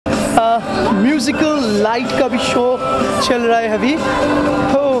Musical light का भी show चल रहा है अभी।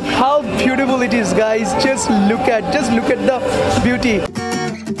 Oh, how beautiful it is, guys! Just look at the beauty.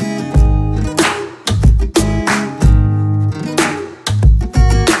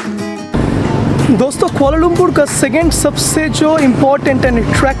 दोस्तों कोलालंपुर का सेकंड सबसे जो important and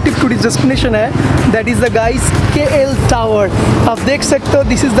attractive tourist destination है that is the guys KL tower. आप देख सकते हो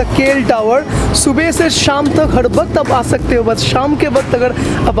this is the KL tower. सुबह से शाम तक हर वक्त आप आ सकते हो, बस शाम के वक्त अगर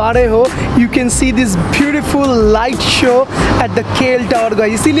आप आ रहे हो you can see this beautiful light show at the KL tower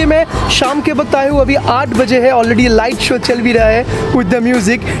guys. इसीलिए मैं शाम के वक्त आया हूँ। अभी 8 बजे है, ऑलरेडी लाइट शो चल भी रहा है with the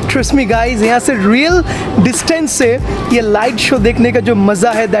music. Trust me guys, यहाँ से रियल डिस्टेंस से ये लाइट शो देखने का जो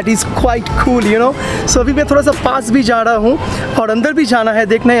मज़ा है that is quite cool you know. सो अभी मैं थोड़ा सा पास भी जा रहा हूँ और अंदर भी जाना है,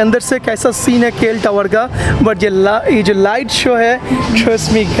 देखना है अंदर से कैसा सीन है KL टावर का। बट ये जो लाइट शो है,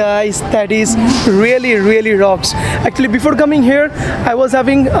 trust me guys, that is really rocks. Actually before coming here I was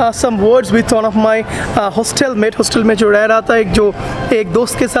having some words with one of my hostel में जो रह रहा था, एक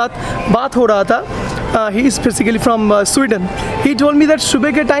दोस्त के साथ बात हो रहा था। He is basically from Sweden. He told me that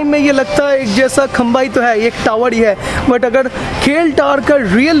सुबह के टाइम में ये लगता है एक जैसा खंबा ही तो है, एक टावर ही है, बट अगर KL टावर का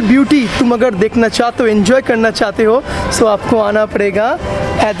रियल ब्यूटी तुम अगर देखना चाहते हो, एंजॉय करना चाहते हो, सो आपको आना पड़ेगा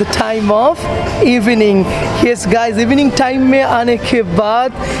at the time of evening. Yes guys, evening time में आने के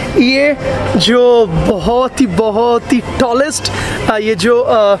बाद ये जो बहुत ही टॉलेस्ट ये जो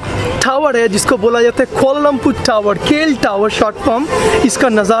टावर है जिसको बोला जाता है Kuala Lumpur tower, KL tower short form, इसका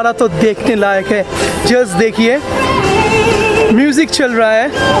नज़ारा तो देखने लायक है। जस्ट देखिए म्यूज़िक चल रहा है।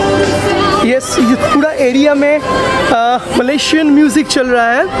 यस, ये पूरा एरिया में मलेशियन म्यूज़िक चल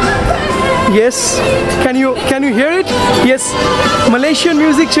रहा है। Yes, can you here it? Yes, Malaysian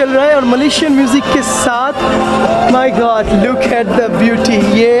music चल रहा है और मलेशियन म्यूज़िक के साथ my God look at the beauty.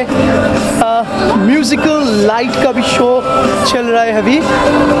 ये म्यूजिकल लाइट का भी शो चल रहा है अभी।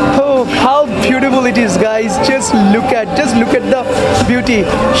 Oh, how beautiful it is, guys! Just look at the beauty.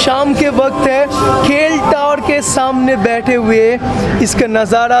 शाम के वक्त है, KL टावर के सामने बैठे हुए इसका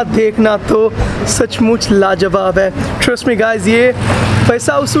नज़ारा देखना तो सचमुच लाजवाब है। Trust me guys, ये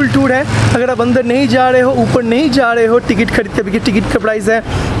पैसा वसूल टूर है। अगर आप अंदर नहीं जा रहे हो, ऊपर नहीं जा रहे हो, टिकट खरीदते हुए, टिकट का प्राइस है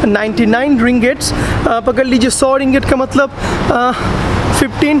 99 रिंगेट्स। पकड़ लीजिए 100 रिंगेट का मतलब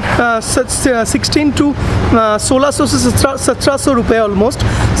 16 टू 1600 से 1700 रुपये, ऑलमोस्ट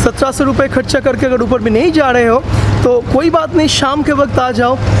 1700 रुपये खर्चा करके अगर ऊपर भी नहीं जा रहे हो तो कोई बात नहीं, शाम के वक्त आ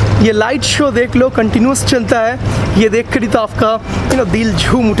जाओ, ये लाइट शो देख लो, कंटिन्यूस चलता है। ये देख कर ही तो आपका दिल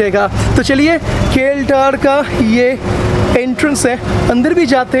झूम उठेगा। तो चलिए KL टावर का ये एंट्रेंस है, अंदर भी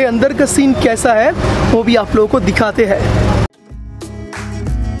जाते हैं, अंदर का सीन कैसा है वो भी आप लोगों को दिखाते हैं।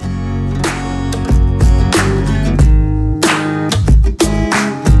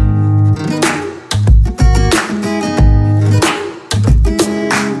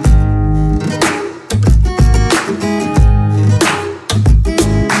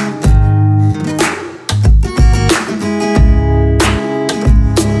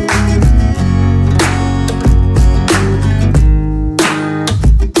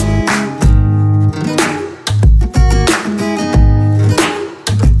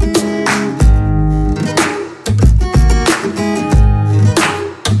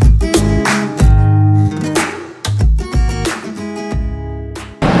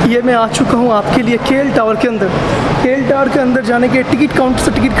 ये मैं आ चुका हूँ आपके लिए KL टावर के अंदर। KL टावर के अंदर जाने के टिकट काउंटर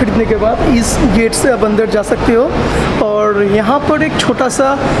से टिकट खरीदने के बाद इस गेट से आप अंदर जा सकते हो और यहाँ पर एक छोटा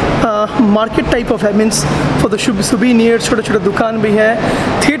सा मार्केट टाइप ऑफ है, मीन्स फॉर द सुवीनियर, छोटे छोटे दुकान भी है,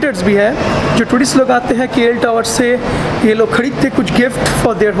 थिएटर्स भी है। जो टूरिस्ट लोग आते हैं KL टावर से ये लोग खरीदते कुछ gift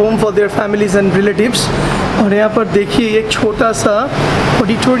for their home, for their families and relatives. और यहाँ पर देखिए एक छोटा सा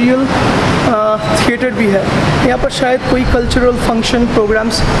ऑडिटोरियल थिएटर भी है, यहाँ पर शायद कोई कल्चरल फंक्शन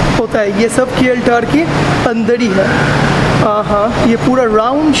प्रोग्राम्स होता है। ये सब KL टावर के अंदर ही है। हाँ, ये पूरा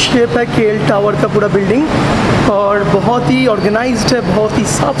राउंड शेप है KL टावर का पूरा बिल्डिंग और बहुत ही ऑर्गेनाइज्ड है, बहुत ही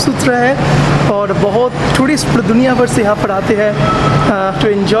साफ़ सुथरा है और बहुत टूरिस्ट पूरी दुनिया भर से यहाँ पर आते हैं to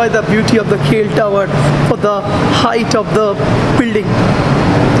enjoy the beauty of the KL tower for the height of the building.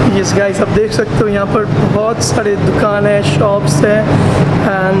 Yes guys, आप देख सकते हो यहाँ पर बहुत सारे दुकान है, शॉप्स है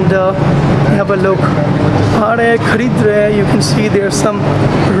एंड यहाँ पर लोग आ रहे हैं, खरीद रहे हैं। You can see there some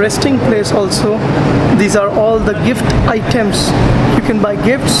resting place also. These are all the gift items. You can buy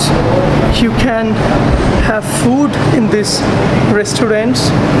gifts, you can have food in this restaurants,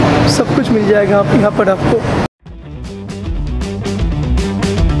 सब कुछ मिल जाएगा आप यहाँ पर आपको।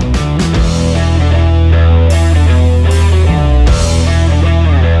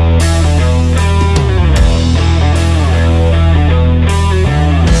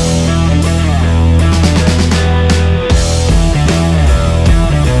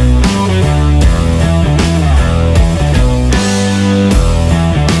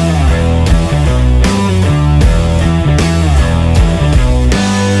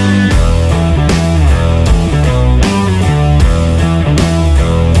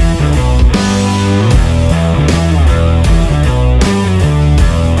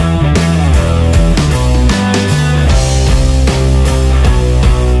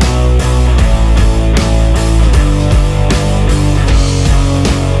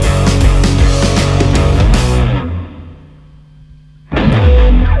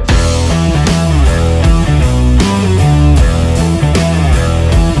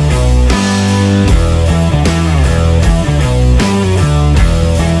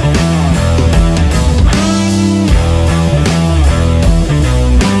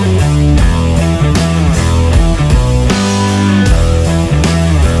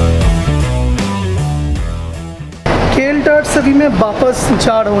 बस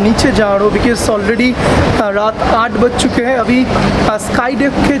जा रहा हूँ, नीचे जा रहा हूँ, बिकॉज ऑलरेडी रात 8 बज चुके हैं। अभी स्काई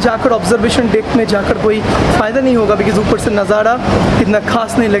डेक के जाकर ऑब्जर्वेशन डेक में जाकर कोई फ़ायदा नहीं होगा, बिकॉज ऊपर से नज़ारा इतना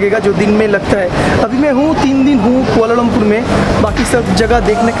खास नहीं लगेगा जो दिन में लगता है। अभी मैं हूँ 3 दिन हूँ कुआलालंपुर में, बाकी सब जगह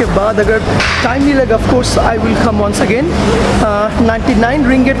देखने के बाद अगर टाइम मिलेगा of course I will come once again. 99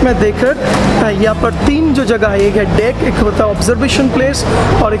 ringgit में देकर यहाँ पर 3 जो जगह है, एक है डेक, एक होता है ऑब्जर्वेशन प्लेस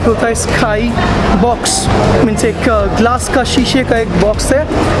और एक होता है स्काई बॉक्स, मीन्स एक ग्लास का शीशे का एक बॉक्स है,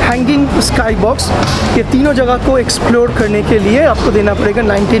 हैंगिंग स्काई बॉक्स। ये तीनों जगह को एक्सप्लोर करने के लिए आपको देना पड़ेगा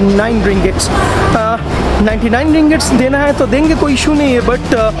 99 रिंगेट्स। 99 रिंगेट्स देना है तो देंगे, कोई इशू नहीं है,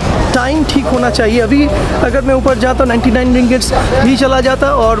 बट टाइम ठीक होना चाहिए। अभी अगर मैं ऊपर जाता 99 रिंगेट्स भी चला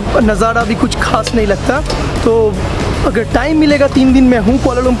जाता और नज़ारा भी कुछ खास नहीं लगता। तो अगर टाइम मिलेगा 3 दिन में हूँ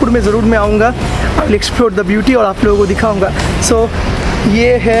कुआलालंपुर में, ज़रूर मैं आऊँगा, I will explore the beauty और आप लोगों को दिखाऊँगा। सो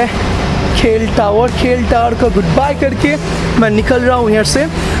ये है KL टावर। KL टावर का गुड बाय करके मैं निकल रहा हूँ यहाँ से।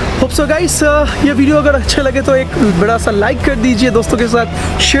 होप सो गाइस, ये वीडियो अगर अच्छा लगे तो एक बड़ा सा लाइक कर दीजिए, दोस्तों के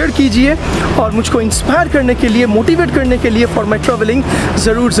साथ शेयर कीजिए और मुझको इंस्पायर करने के लिए, मोटिवेट करने के लिए फॉर माई ट्रैवलिंग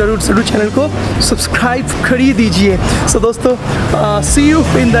ज़रूर चैनल को सब्सक्राइब कर ही दीजिए। सो दोस्तों, सी you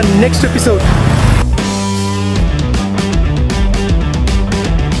in the next episode.